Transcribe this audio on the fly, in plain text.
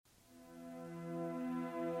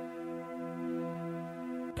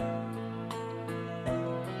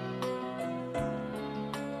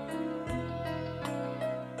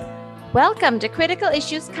Welcome to Critical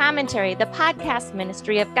Issues Commentary, the podcast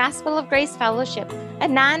ministry of Gospel of Grace Fellowship, a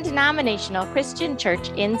non-denominational Christian church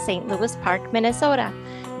in St. Louis Park, Minnesota.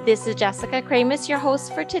 This is Jessica Kramus, your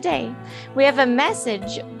host for today. We have a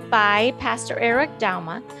message by Pastor Eric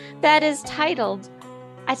Dauma that is titled,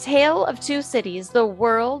 A Tale of Two Cities, the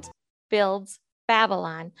World Builds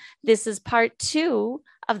Babylon. This is part 2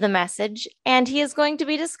 of the message, and he is going to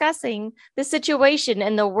be discussing the situation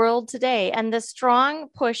in the world today and the strong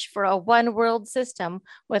push for a one world system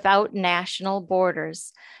without national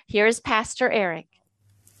borders. Here's Pastor Eric.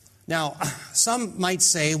 Now, some might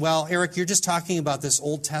say, well, Eric, you're just talking about this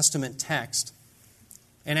Old Testament text,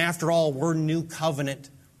 and after all, we're New Covenant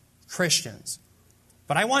Christians.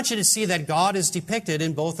 But I want you to see that God is depicted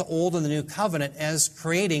in both the Old and the New Covenant as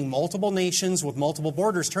creating multiple nations with multiple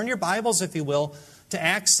borders. Turn your Bibles, if you will, to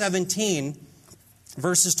Acts 17,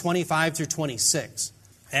 verses 25 through 26.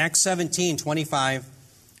 Acts 17, 25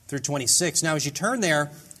 through 26. Now, as you turn there,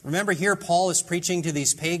 remember here Paul is preaching to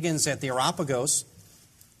these pagans at the Areopagus.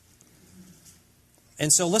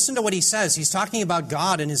 And so listen to what he says. He's talking about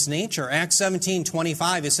God and His nature. Acts 17,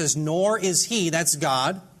 25, it says, "Nor is He," that's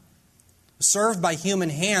God, "served by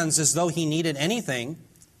human hands as though He needed anything,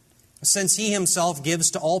 since He Himself gives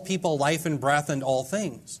to all people life and breath and all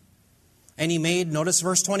things. And He made," notice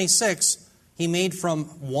verse 26, He made from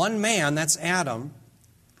one man, that's Adam,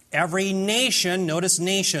 every nation," notice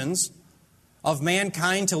nations, "of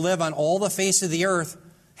mankind to live on all the face of the earth,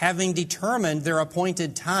 having determined their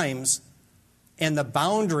appointed times and the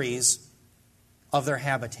boundaries of their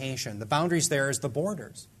habitation." The boundaries there is the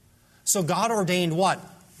borders. So God ordained what?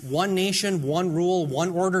 One nation, one rule, one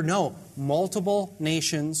order? No. Multiple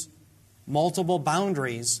nations, multiple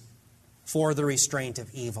boundaries for the restraint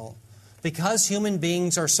of evil. Because human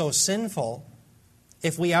beings are so sinful,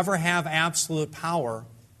 if we ever have absolute power,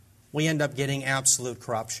 we end up getting absolute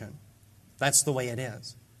corruption. That's the way it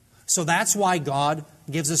is. So that's why God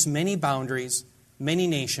gives us many boundaries, many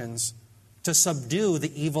nations, to subdue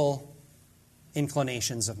the evil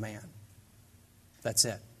inclinations of man. That's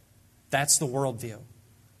it. That's the worldview.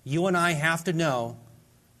 You and I have to know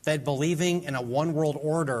that believing in a one-world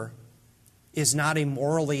order is not a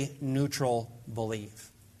morally neutral belief.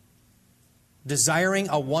 Desiring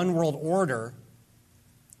a one-world order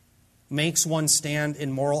makes one stand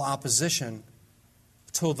in moral opposition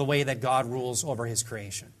to the way that God rules over His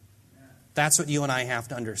creation. That's what you and I have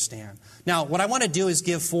to understand. Now, what I want to do is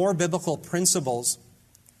give 4 biblical principles,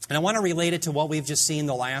 and I want to relate it to what we've just seen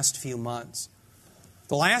the last few months.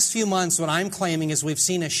 The last few months, what I'm claiming is we've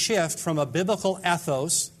seen a shift from a biblical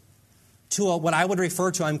ethos to what I would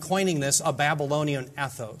refer to, I'm coining this, a Babylonian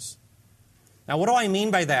ethos. Now, what do I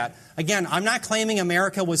mean by that? Again, I'm not claiming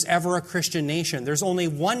America was ever a Christian nation. There's only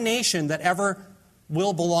one nation that ever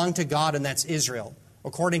will belong to God, and that's Israel,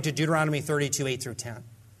 according to Deuteronomy 32, 8 through 10.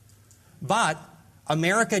 But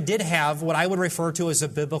America did have what I would refer to as a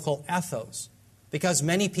biblical ethos, because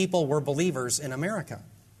many people were believers in America.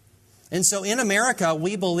 And so in America,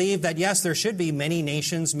 we believe that, yes, there should be many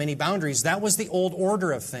nations, many boundaries. That was the old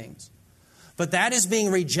order of things. But that is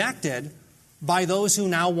being rejected by those who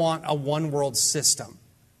now want a one-world system.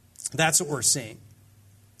 That's what we're seeing.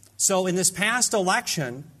 So in this past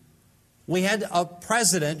election, we had a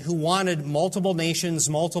president who wanted multiple nations,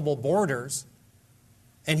 multiple borders,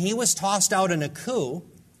 and he was tossed out in a coup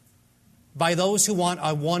by those who want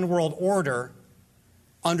a one-world order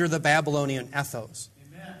under the Babylonian ethos.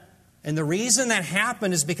 Amen. And the reason that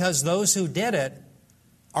happened is because those who did it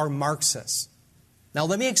are Marxists. Now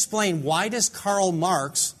let me explain, why does Karl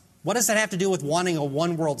Marx, what does that have to do with wanting a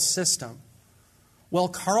one-world system? Well,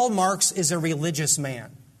 Karl Marx is a religious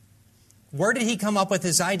man. Where did he come up with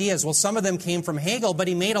his ideas? Well, some of them came from Hegel, but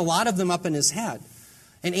he made a lot of them up in his head.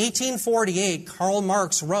 In 1848, Karl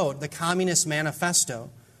Marx wrote the Communist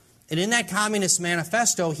Manifesto. And in that Communist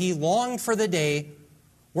Manifesto, he longed for the day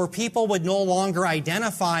where people would no longer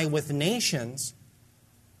identify with nations,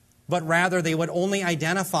 but rather they would only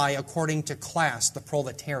identify according to class, the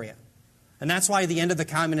proletariat. And that's why at the end of the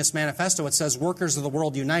Communist Manifesto it says, "Workers of the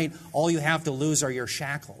world unite, all you have to lose are your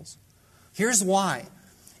shackles." Here's why.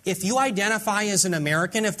 If you identify as an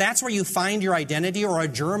American, if that's where you find your identity, or a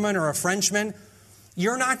German or a Frenchman,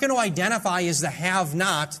 you're not going to identify as the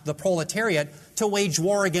have-not, the proletariat, to wage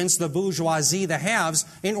war against the bourgeoisie, the haves,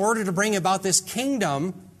 in order to bring about this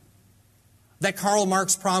kingdom that Karl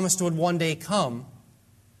Marx promised would one day come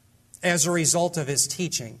as a result of his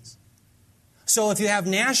teachings. So if you have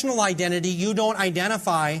national identity, you don't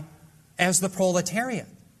identify as the proletariat.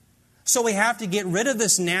 So we have to get rid of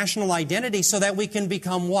this national identity so that we can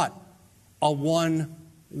become what? A one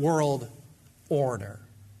world order.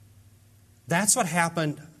 That's what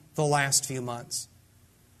happened the last few months.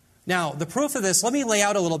 Now, the proof of this, let me lay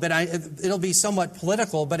out a little bit. It'll be somewhat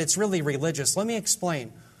political, but it's really religious. Let me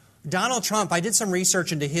explain. Donald Trump, I did some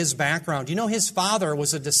research into his background. You know, his father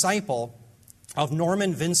was a disciple of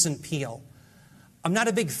Norman Vincent Peale. I'm not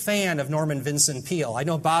a big fan of Norman Vincent Peale. I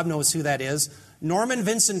know Bob knows who that is. Norman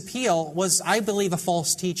Vincent Peale was, I believe, a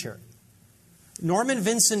false teacher. Norman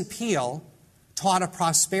Vincent Peale taught a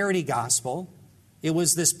prosperity gospel. It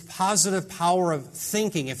was this positive power of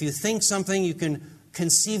thinking. If you think something, you can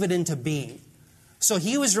conceive it into being. So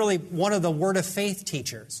he was really one of the word of faith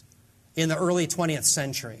teachers in the early 20th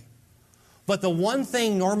century. But the one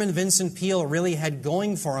thing Norman Vincent Peale really had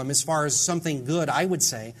going for him, as far as something good, I would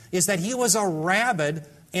say, is that he was a rabid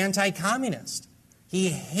anti-communist. He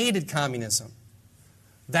hated communism.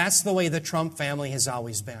 That's the way the Trump family has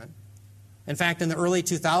always been. In fact, in the early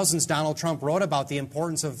 2000s, Donald Trump wrote about the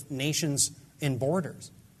importance of nations in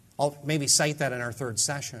borders. I'll maybe cite that in our third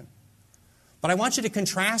session. But I want you to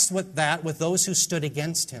contrast that with those who stood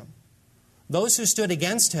against him. Those who stood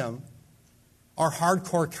against him are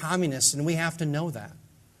hardcore communists, and we have to know that.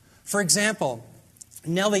 For example,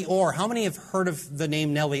 Nellie Ohr. How many have heard of the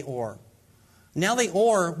name Nellie Ohr? Nellie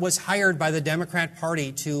Ohr was hired by the Democrat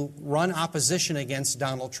Party to run opposition against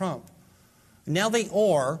Donald Trump. Nellie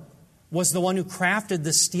Ohr was the one who crafted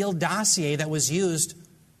the Steele dossier that was used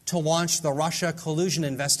to launch the Russia collusion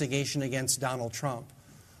investigation against Donald Trump.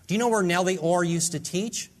 Do you know where Nellie Ohr used to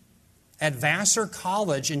teach? At Vassar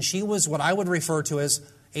College, and she was what I would refer to as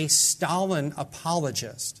a Stalin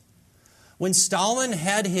apologist. When Stalin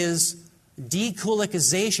had his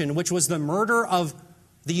dekulakization, which was the murder of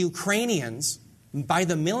the Ukrainians by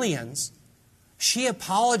the millions, she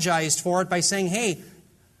apologized for it by saying, hey,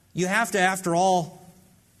 you have to, after all,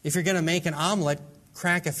 if you're going to make an omelet,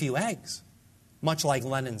 crack a few eggs, much like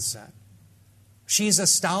Lenin said. She's a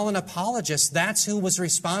Stalin apologist. That's who was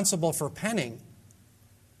responsible for penning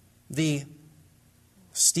the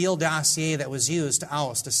Steele dossier that was used to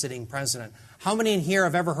oust a sitting president. How many in here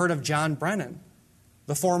have ever heard of John Brennan,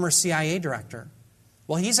 the former CIA director?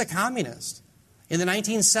 Well, he's a communist. In the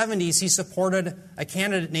 1970s, he supported a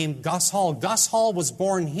candidate named Gus Hall. Gus Hall was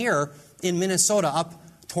born here in Minnesota, up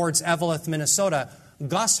towards Eveleth, Minnesota.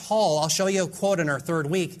 Gus Hall, I'll show you a quote in our third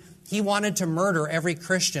week, he wanted to murder every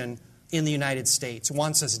Christian in the United States,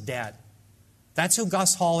 wants us dead. That's who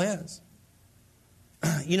Gus Hall is.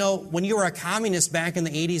 You know, when you were a communist back in the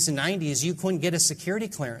 80s and 90s, you couldn't get a security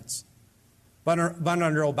clearance. But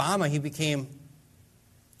under Obama, he became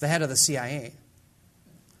the head of the CIA.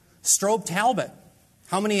 Strobe Talbot.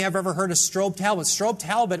 How many have ever heard of Strobe Talbot? Strobe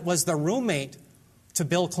Talbot was the roommate to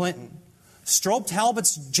Bill Clinton. Strobe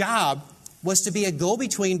Talbot's job was to be a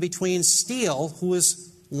go-between between Steele, who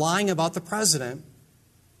was lying about the president,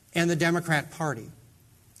 and the Democrat Party.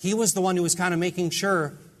 He was the one who was kind of making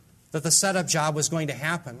sure that the setup job was going to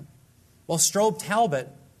happen. Well, Strobe Talbot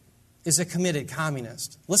is a committed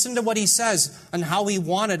communist. Listen to what he says on how he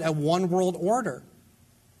wanted a one-world order.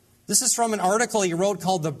 This is from an article he wrote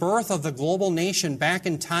called The Birth of the Global Nation back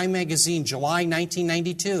in Time magazine, July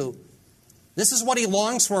 1992. This is what he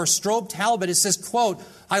longs for. Strobe Talbot, it says, quote,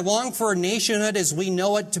 I long for a nationhood as we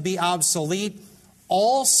know it to be obsolete.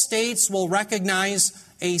 All states will recognize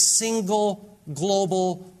a single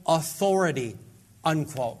global authority,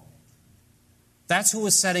 unquote. That's who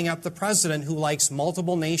was setting up the president who likes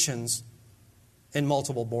multiple nations and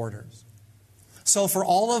multiple borders. So for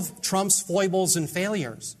all of Trump's foibles and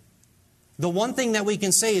failures, the one thing that we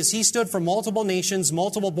can say is he stood for multiple nations,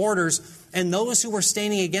 multiple borders, and those who were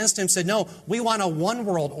standing against him said, no, we want a one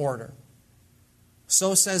world order.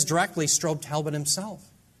 So says directly Strobe Talbot himself.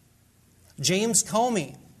 James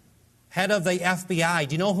Comey, head of the FBI.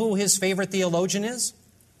 Do you know who his favorite theologian is?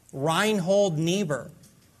 Reinhold Niebuhr.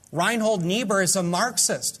 Reinhold Niebuhr is a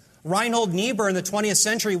Marxist. Reinhold Niebuhr in the 20th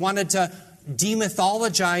century wanted to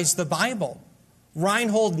demythologize the Bible.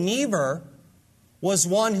 Reinhold Niebuhr was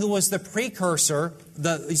one who was the precursor,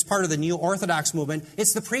 he's part of the New Orthodox movement.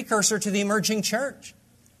 It's the precursor to the emerging church.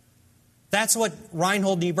 That's what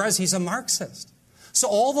Reinhold Niebuhr is. He's a Marxist. So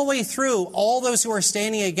all the way through, all those who are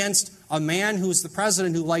standing against a man who's the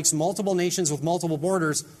president who likes multiple nations with multiple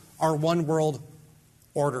borders are one world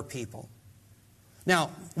order people.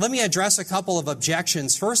 Now, let me address a couple of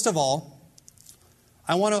objections. First of all,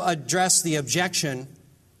 I want to address the objection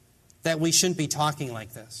that we shouldn't be talking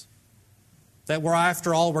like this. That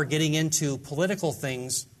after all, we're getting into political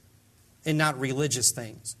things and not religious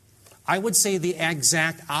things. I would say the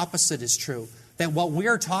exact opposite is true. That what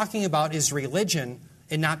we're talking about is religion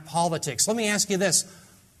and not politics. Let me ask you this.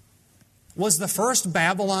 Was the first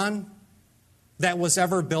Babylon that was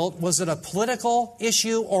ever built, was it a political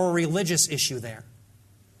issue or a religious issue there?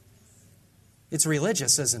 It's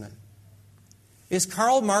religious, isn't it? Is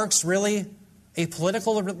Karl Marx really a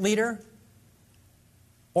political leader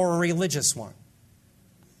or a religious one?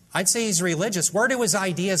 I'd say he's religious. Where do his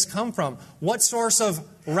ideas come from? What source of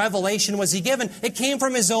revelation was he given? It came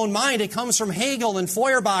from his own mind. It comes from Hegel and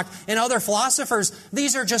Feuerbach and other philosophers.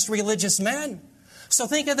 These are just religious men. So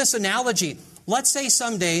think of this analogy. Let's say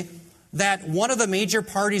someday that one of the major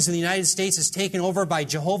parties in the United States is taken over by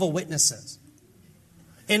Jehovah's Witnesses.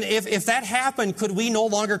 And if that happened, could we no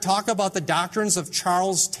longer talk about the doctrines of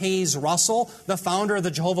Charles Taze Russell, the founder of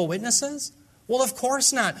the Jehovah's Witnesses? Well, of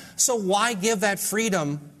course not. So why give that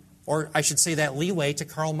freedom, or I should say that leeway, to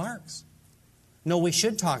Karl Marx? No, we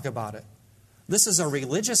should talk about it. This is a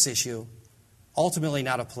religious issue, ultimately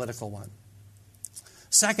not a political one.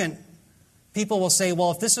 Second, people will say,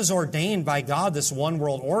 well, if this is ordained by God, this one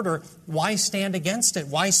world order, why stand against it?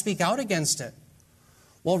 Why speak out against it?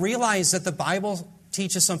 Well, realize that the Bible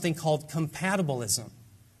teaches something called compatibilism.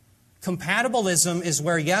 Compatibilism is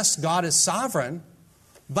where, yes, God is sovereign,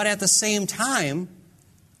 but at the same time,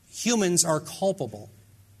 humans are culpable.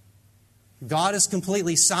 God is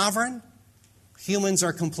completely sovereign, humans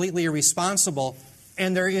are completely irresponsible,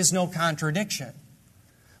 and there is no contradiction.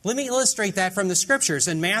 Let me illustrate that from the Scriptures.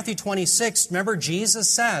 In Matthew 26, remember Jesus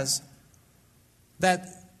says that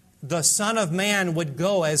the Son of Man would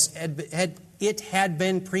go as it had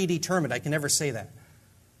been predetermined. I can never say that.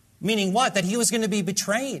 Meaning what? That he was going to be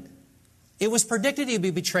betrayed. It was predicted he'd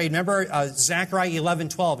be betrayed. Remember Zechariah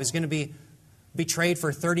 11:12. He's going to be betrayed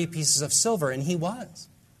for 30 pieces of silver, and he was.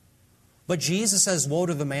 But Jesus says, woe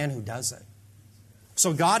to the man who does it.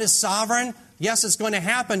 So God is sovereign. Yes, it's going to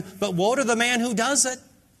happen, but woe to the man who does it.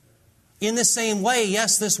 In the same way,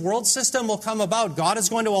 yes, this world system will come about. God is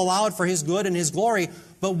going to allow it for His good and His glory,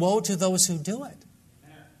 but woe to those who do it.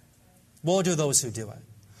 Woe to those who do it.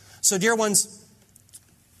 So, dear ones,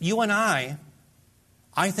 you and I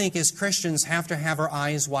think as Christians have to have our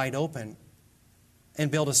eyes wide open and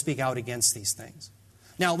be able to speak out against these things.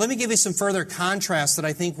 Now, let me give you some further contrast that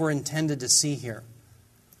I think we're intended to see here.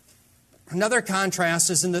 Another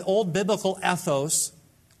contrast is in the old biblical ethos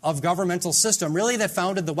of governmental system, really that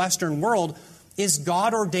founded the Western world, is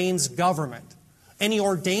God ordains government. And He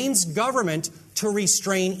ordains government to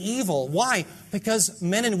restrain evil. Why? Because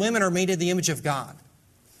men and women are made in the image of God.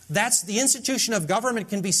 That's the institution of government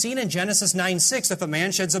can be seen in Genesis 9:6. If a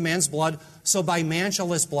man sheds a man's blood, so by man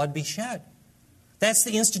shall his blood be shed. That's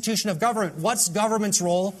the institution of government. What's government's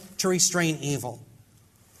role? To restrain evil.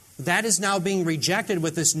 That is now being rejected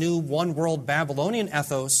with this new one world Babylonian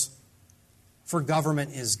ethos, for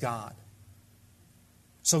government is God.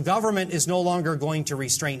 So government is no longer going to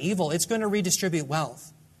restrain evil. It's going to redistribute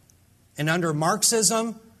wealth. And under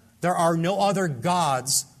Marxism, there are no other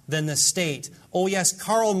gods than the state. Oh yes,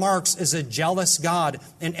 Karl Marx is a jealous God.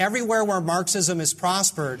 And everywhere where Marxism has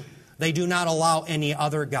prospered, they do not allow any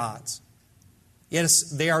other gods. Yes,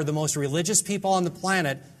 they are the most religious people on the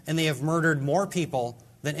planet, and they have murdered more people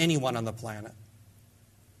than anyone on the planet.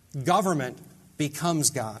 Government becomes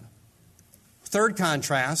God. Third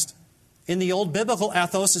contrast, in the old biblical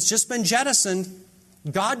ethos, it's just been jettisoned.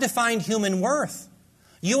 God defined human worth.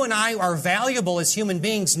 You and I are valuable as human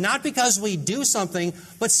beings, not because we do something,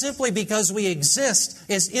 but simply because we exist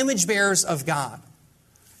as image bearers of God.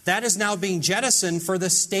 That is now being jettisoned, for the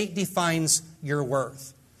state defines your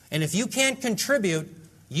worth. And if you can't contribute,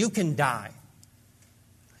 you can die.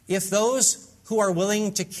 If those who are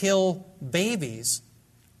willing to kill babies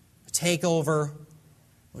take over,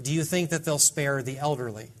 do you think that they'll spare the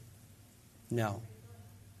elderly? No.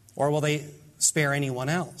 Or will they spare anyone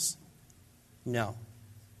else? No.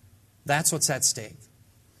 That's what's at stake.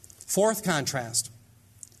 Fourth contrast.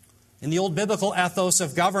 In the old biblical ethos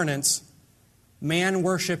of governance, man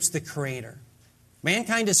worships the Creator.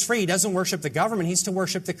 Mankind is free. He doesn't worship the government. He's to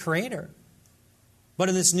worship the Creator. But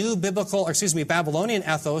in this new Babylonian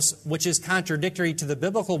ethos, which is contradictory to the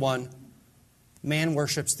biblical one, man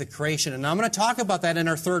worships the creation. And I'm going to talk about that in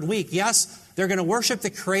our third week. Yes, they're going to worship the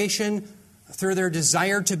creation through their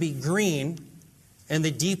desire to be green and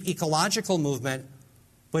the deep ecological movement,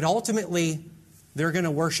 but ultimately they're going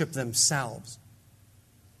to worship themselves.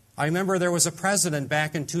 I remember there was a president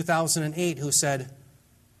back in 2008 who said,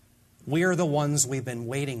 "We are the ones we've been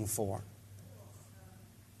waiting for."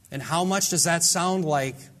 And how much does that sound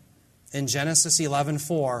like in Genesis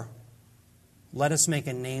 11:4? Let us make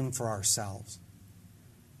a name for ourselves.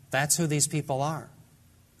 That's who these people are.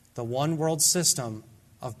 The one world system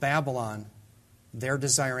of Babylon, they're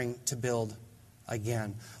desiring to build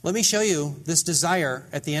again. Let me show you this desire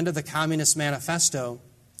at the end of the Communist Manifesto.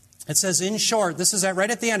 It says, in short, this is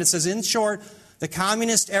right at the end, it says, in short, The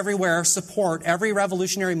communists everywhere support every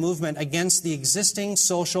revolutionary movement against the existing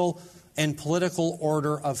social and political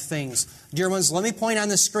order of things. Dear ones, let me point on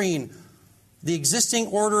the screen. The existing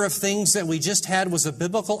order of things that we just had was a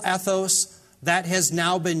biblical ethos that has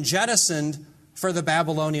now been jettisoned for the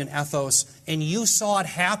Babylonian ethos, and you saw it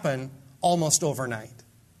happen almost overnight.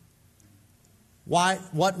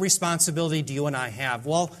 What responsibility do you and I have?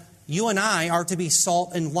 Well, you and I are to be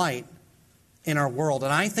salt and light in our world.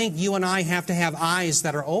 And I think you and I have to have eyes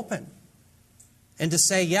that are open. And to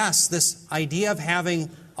say, yes, this idea of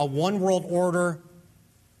having a one world order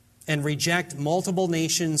and reject multiple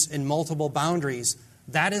nations and multiple boundaries,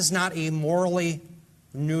 that is not a morally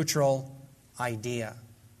neutral idea.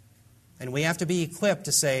 And we have to be equipped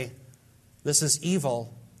to say, this is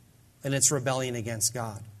evil and it's rebellion against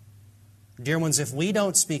God. Dear ones, if we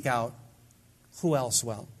don't speak out, who else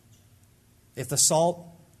will? If the salt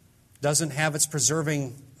doesn't have its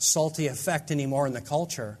preserving salty effect anymore in the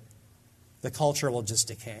culture will just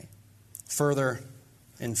decay further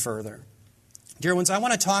and further. Dear ones, I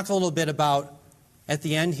want to talk a little bit about, at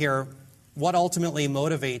the end here, what ultimately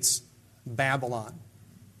motivates Babylon.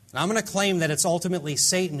 And I'm going to claim that it's ultimately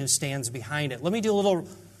Satan who stands behind it. Let me do a little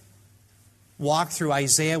walk through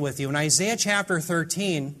Isaiah with you. In Isaiah chapter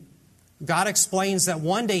 13, God explains that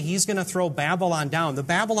one day He's going to throw Babylon down. The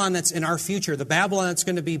Babylon that's in our future, the Babylon that's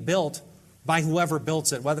going to be built by whoever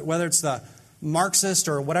builds it, whether it's the Marxist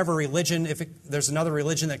or whatever religion, there's another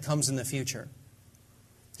religion that comes in the future.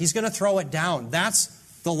 He's going to throw it down. That's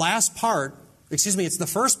the last part, it's the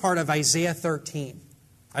first part of Isaiah 13.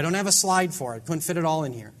 I don't have a slide for it. Couldn't fit it all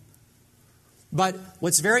in here. But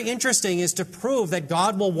what's very interesting is to prove that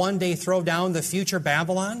God will one day throw down the future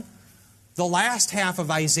Babylon. The last half of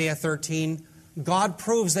Isaiah 13, God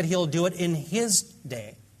proves that He'll do it in His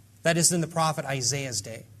day. That is, in the prophet Isaiah's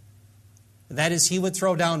day. That is, He would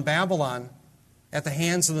throw down Babylon at the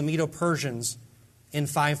hands of the Medo-Persians in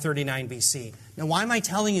 539 BC. Now, why am I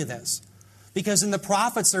telling you this? Because in the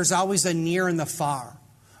prophets, there's always a near and the far.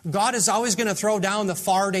 God is always going to throw down the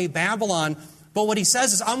far day Babylon, but what He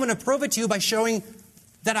says is, I'm going to prove it to you by showing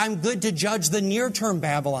that I'm good to judge the near-term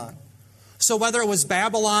Babylon. So whether it was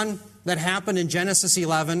Babylon that happened in Genesis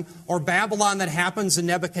 11, or Babylon that happens in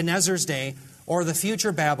Nebuchadnezzar's day, or the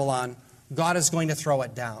future Babylon, God is going to throw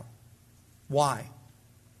it down. Why?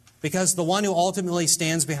 Because the one who ultimately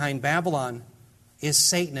stands behind Babylon is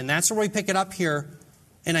Satan. And that's where we pick it up here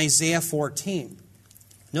in Isaiah 14.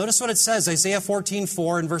 Notice what it says, Isaiah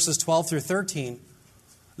 14:4 in verses 12 through 13.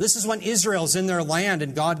 This is when Israel's in their land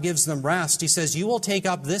and God gives them rest. He says, you will take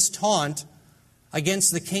up this taunt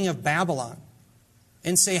against the king of Babylon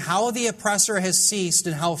and say how the oppressor has ceased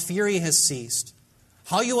and how fury has ceased.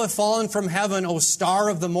 How you have fallen from heaven, O star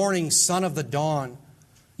of the morning, son of the dawn.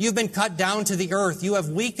 You have been cut down to the earth. You have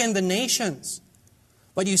weakened the nations.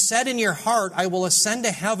 But you said in your heart, I will ascend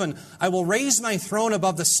to heaven. I will raise my throne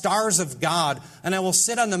above the stars of God, and I will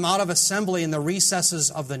sit on the mount of assembly in the recesses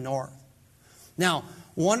of the north. Now,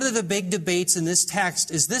 one of the big debates in this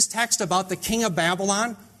this text about the king of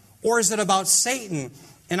Babylon, or is it about Satan?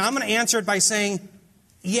 And I'm going to answer it by saying,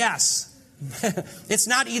 yes. It's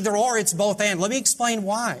not either or, it's both and. Let me explain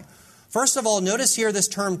why. First of all, notice here this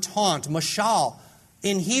term taunt, mashal,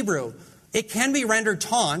 in Hebrew. It can be rendered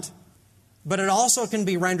taunt, but it also can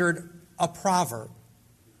be rendered a proverb.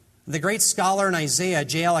 The great scholar in Isaiah,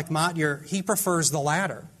 J. Alec Motyer, he prefers the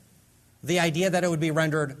latter. The idea that it would be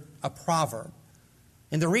rendered a proverb.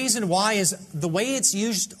 And the reason why is the way it's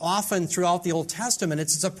used often throughout the Old Testament,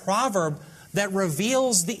 it's a proverb that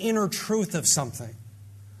reveals the inner truth of something.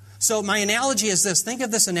 So my analogy is this. Think of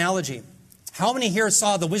this analogy. How many here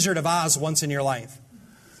saw The Wizard of Oz once in your life?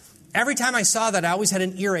 Every time I saw that, I always had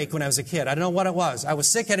an earache when I was a kid. I don't know what it was. I was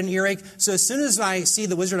sick, had an earache. So as soon as I see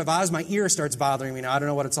The Wizard of Oz, my ear starts bothering me now. I don't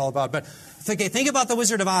know what it's all about. But think about The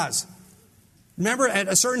Wizard of Oz. Remember, at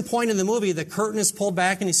a certain point in the movie, the curtain is pulled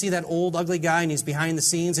back and you see that old, ugly guy and he's behind the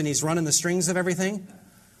scenes and he's running the strings of everything?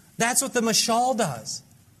 That's what the mashal does.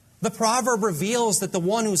 The proverb reveals that the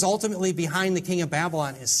one who's ultimately behind the king of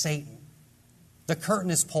Babylon is Satan. The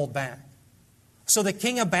curtain is pulled back. So the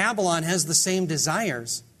king of Babylon has the same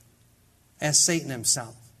desires as Satan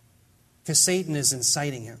himself, because Satan is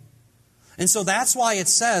inciting him. And so that's why it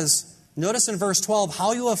says, notice in verse 12,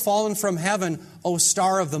 how you have fallen from heaven, O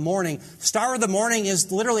star of the morning. Star of the morning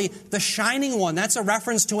is literally the shining one. That's a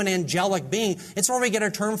reference to an angelic being. It's where we get our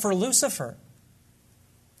term for Lucifer.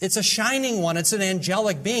 It's a shining one. It's an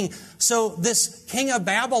angelic being. So this king of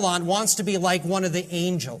Babylon wants to be like one of the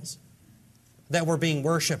angels that were being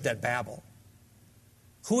worshipped at Babel.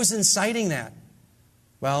 Who is inciting that?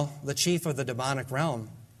 Well, the chief of the demonic realm,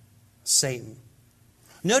 Satan.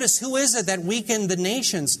 Notice, who is it that weakened the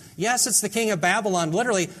nations? Yes, it's the king of Babylon,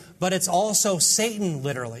 literally, but it's also Satan,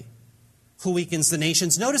 literally, who weakens the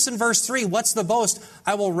nations. Notice in verse 3, what's the boast?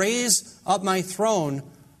 I will raise up my throne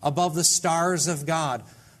above the stars of God.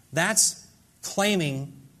 That's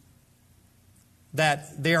claiming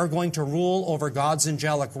that they are going to rule over God's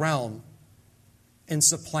angelic realm and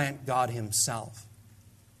supplant God himself.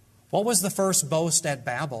 What was the first boast at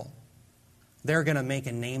Babel? They're going to make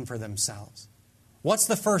a name for themselves. What's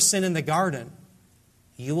the first sin in the garden?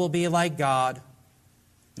 You will be like God,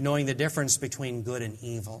 knowing the difference between good and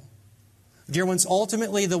evil. Dear ones,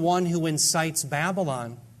 ultimately the one who incites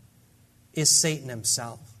Babylon is Satan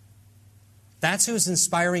himself. That's who's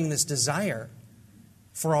inspiring this desire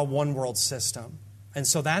for a one-world system. And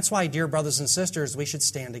so that's why, dear brothers and sisters, we should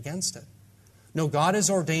stand against it. No, God has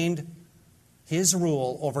ordained his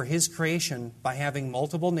rule over his creation by having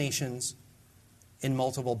multiple nations in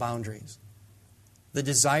multiple boundaries. The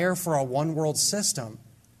desire for a one-world system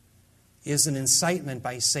is an incitement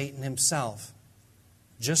by Satan himself,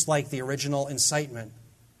 just like the original incitement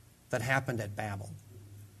that happened at Babel.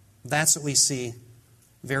 That's what we see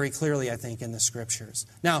very clearly, I think, in the Scriptures.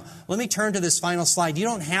 Now, let me turn to this final slide. You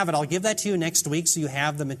don't have it. I'll give that to you next week so you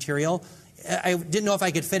have the material. I didn't know if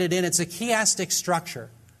I could fit it in. It's a chiastic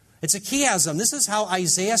structure. It's a chiasm. This is how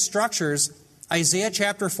Isaiah structures Isaiah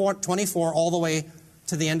chapter 24 all the way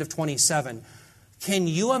to the end of 27. Can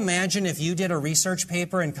you imagine if you did a research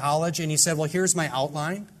paper in college and you said, well, here's my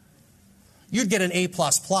outline? You'd get an A++.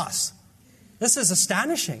 This is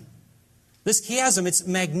astonishing. This chiasm, it's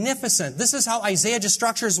magnificent. This is how Isaiah just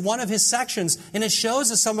structures one of his sections, and it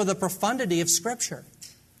shows us some of the profundity of Scripture,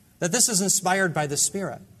 that this is inspired by the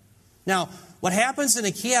Spirit. Now, what happens in a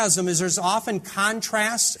chiasm is there's often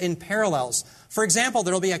contrasts and parallels. For example,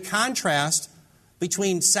 there will be a contrast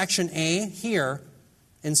between section A here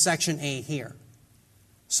and section A here.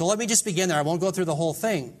 So let me just begin there. I won't go through the whole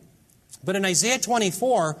thing. But in Isaiah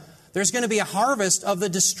 24, there's going to be a harvest of the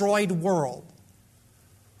destroyed world.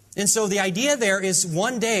 And so the idea there is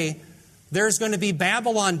one day there's going to be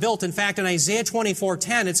Babylon built. In fact, in Isaiah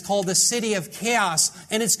 24:10, it's called the city of chaos,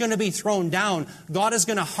 and it's going to be thrown down. God is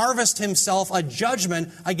going to harvest himself a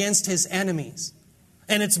judgment against his enemies.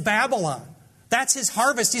 And it's Babylon. That's his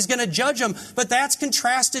harvest. He's going to judge them. But that's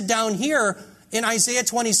contrasted down here in Isaiah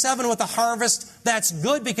 27 with a harvest that's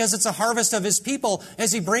good, because it's a harvest of his people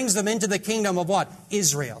as he brings them into the kingdom of what?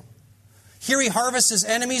 Israel. Here he harvests his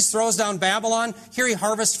enemies, throws down Babylon. Here he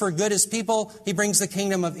harvests for good his people. He brings the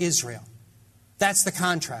kingdom of Israel. That's the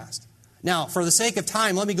contrast. Now, for the sake of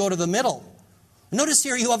time, let me go to the middle. Notice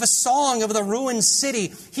here you have a song of the ruined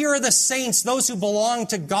city. Here are the saints, those who belong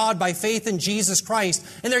to God by faith in Jesus Christ.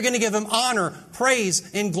 And they're going to give him honor,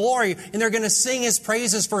 praise, and glory. And they're going to sing his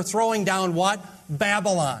praises for throwing down what?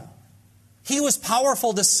 Babylon. He was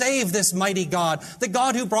powerful to save this mighty God. The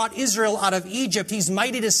God who brought Israel out of Egypt. He's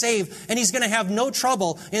mighty to save, and he's going to have no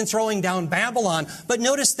trouble in throwing down Babylon. But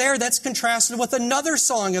notice there, that's contrasted with another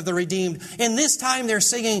song of the redeemed. And this time they're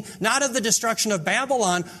singing not of the destruction of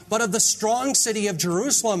Babylon, but of the strong city of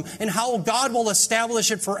Jerusalem and how God will establish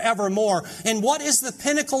it forevermore. And what is the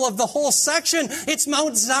pinnacle of the whole section? It's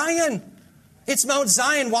Mount Zion. It's Mount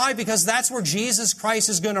Zion. Why? Because that's where Jesus Christ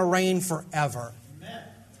is going to reign forever.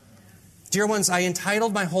 Dear ones, I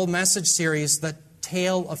entitled my whole message series, The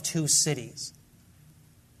Tale of Two Cities.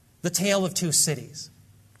 The Tale of Two Cities.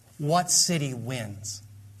 What city wins?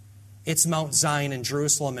 It's Mount Zion in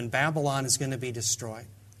Jerusalem, and Babylon is going to be destroyed.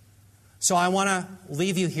 So I want to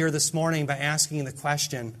leave you here this morning by asking the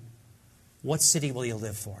question, what city will you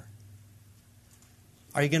live for?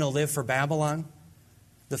 Are you going to live for Babylon,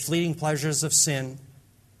 the fleeting pleasures of sin,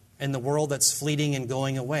 and the world that's fleeting and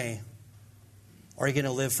going away? Or are you going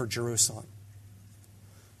to live for Jerusalem?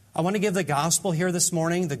 I want to give the gospel here this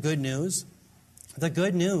morning, the good news. The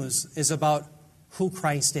good news is about who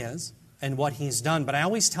Christ is and what he's done. But I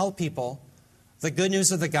always tell people the good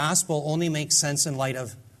news of the gospel only makes sense in light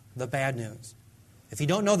of the bad news. If you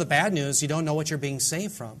don't know the bad news, you don't know what you're being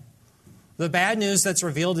saved from. The bad news that's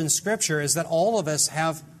revealed in Scripture is that all of us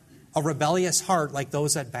have a rebellious heart like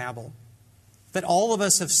those at Babel. That all of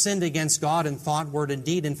us have sinned against God in thought, word, and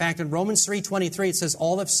deed. In fact, in Romans 3:23, it says,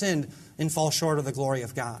 all have sinned and fall short of the glory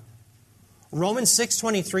of God. Romans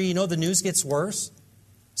 6:23, you know the news gets worse.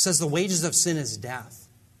 It says the wages of sin is death.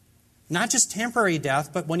 Not just temporary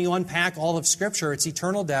death, but when you unpack all of Scripture, it's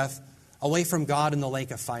eternal death away from God in the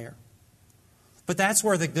lake of fire. But that's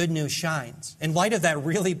where the good news shines. In light of that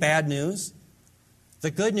really bad news,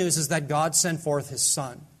 the good news is that God sent forth his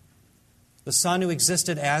Son. The Son who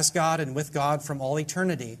existed as God and with God from all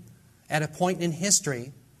eternity, at a point in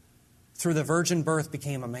history, through the virgin birth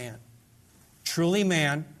became a man. truly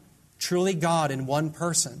man, truly God in one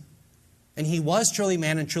person. And he was truly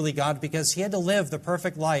man and truly God because he had to live the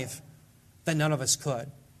perfect life that none of us could.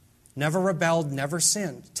 Never rebelled, never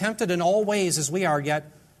sinned. Tempted in all ways as we are,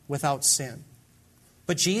 yet without sin.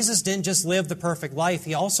 But Jesus didn't just live the perfect life.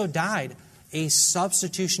 He also died a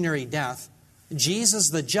substitutionary death.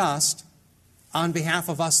 Jesus the just on behalf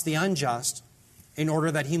of us the unjust, in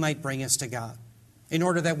order that he might bring us to God, in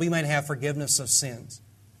order that we might have forgiveness of sins.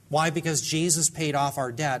 Why? Because Jesus paid off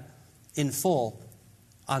our debt in full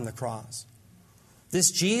on the cross.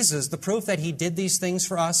 This Jesus, the proof that he did these things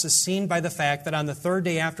for us, is seen by the fact that on the third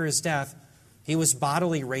day after his death, he was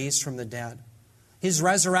bodily raised from the dead. His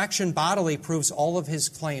resurrection bodily proves all of his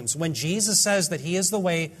claims. When Jesus says that he is the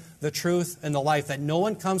way, the truth, and the life, that no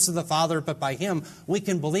one comes to the Father but by him, we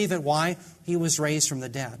can believe it. Why? He was raised from the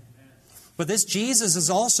dead. But this Jesus is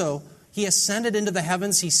also, he ascended into the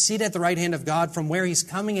heavens. He's seated at the right hand of God, from where he's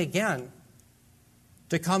coming again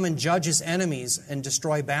to come and judge his enemies and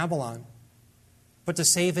destroy Babylon, but to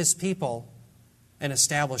save his people and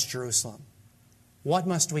establish Jerusalem. What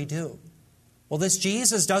must we do? Well, this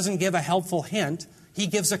Jesus doesn't give a helpful hint. He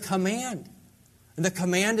gives a command. And the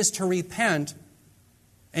command is to repent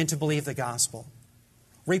and to believe the gospel.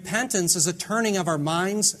 Repentance is a turning of our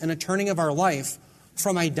minds and a turning of our life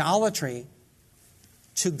from idolatry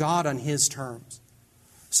to God on his terms.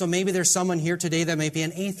 So maybe there's someone here today that may be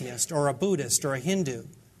an atheist or a Buddhist or a Hindu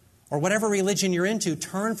or whatever religion you're into.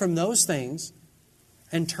 Turn from those things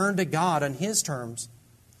and turn to God on his terms,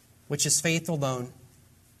 which is faith alone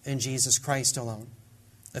in Jesus Christ alone.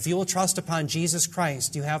 If you will trust upon Jesus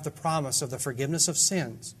Christ, you have the promise of the forgiveness of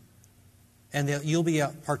sins, and that you'll be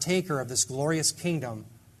a partaker of this glorious kingdom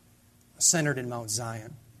centered in Mount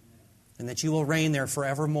Zion, and that you will reign there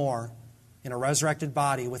forevermore in a resurrected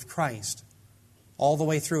body with Christ, all the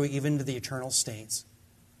way through even to the eternal states.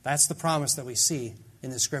 That's the promise that we see in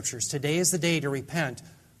the Scriptures. Today is the day to repent,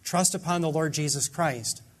 trust upon the Lord Jesus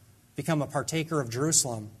Christ, become a partaker of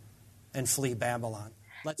Jerusalem, and flee Babylon.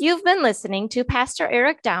 You've been listening to Pastor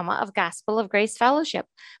Eric Dauma of Gospel of Grace Fellowship.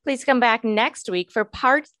 Please come back next week for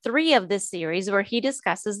part 3 of this series, where he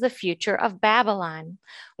discusses the future of Babylon.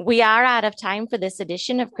 We are out of time for this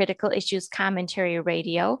edition of Critical Issues Commentary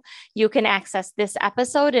Radio. You can access this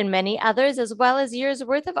episode and many others, as well as years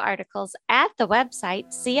worth of articles, at the website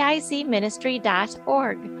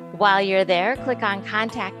cicministry.org. While you're there, click on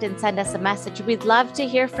Contact and send us a message. We'd love to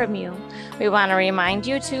hear from you. We want to remind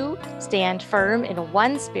you to stand firm in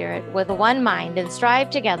one spirit, with one mind, and strive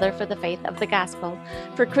together for the faith of the gospel.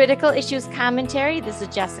 For Critical Issues Commentary, this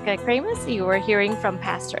is Jessica Kramus. You are hearing from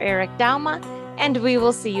Pastor Eric Dauma, and we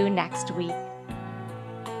will see you next week.